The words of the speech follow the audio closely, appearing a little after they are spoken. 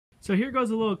So here goes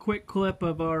a little quick clip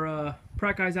of our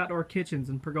Pratt Guys outdoor kitchens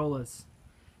and pergolas.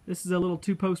 This is a little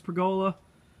 2-post pergola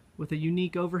with a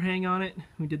unique overhang on it.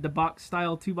 We did the box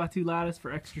style 2x2 lattice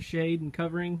for extra shade and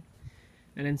covering.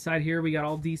 And inside here we got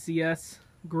all DCS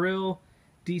grill,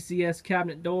 DCS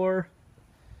cabinet door.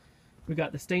 We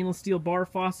got the stainless steel bar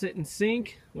faucet and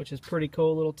sink, which is pretty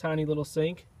cool, little tiny little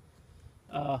sink.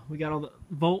 We got all the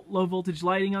low voltage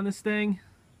lighting on this thing.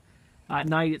 At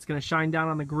night it's going to shine down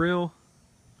on the grill,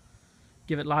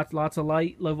 give it lots of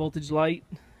light, low voltage light.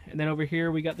 And then over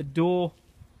here we got the dual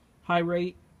high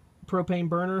rate propane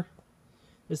burner.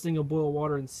 This thing will boil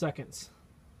water in seconds.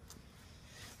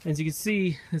 As you can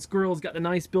see, this grill's got the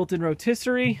nice built-in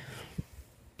rotisserie.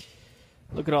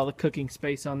 Look at all the cooking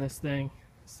space on this thing.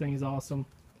 This thing is awesome.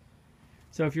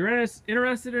 So if you're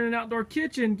interested in an outdoor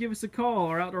kitchen, give us a call.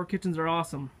 Our outdoor kitchens are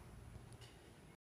awesome.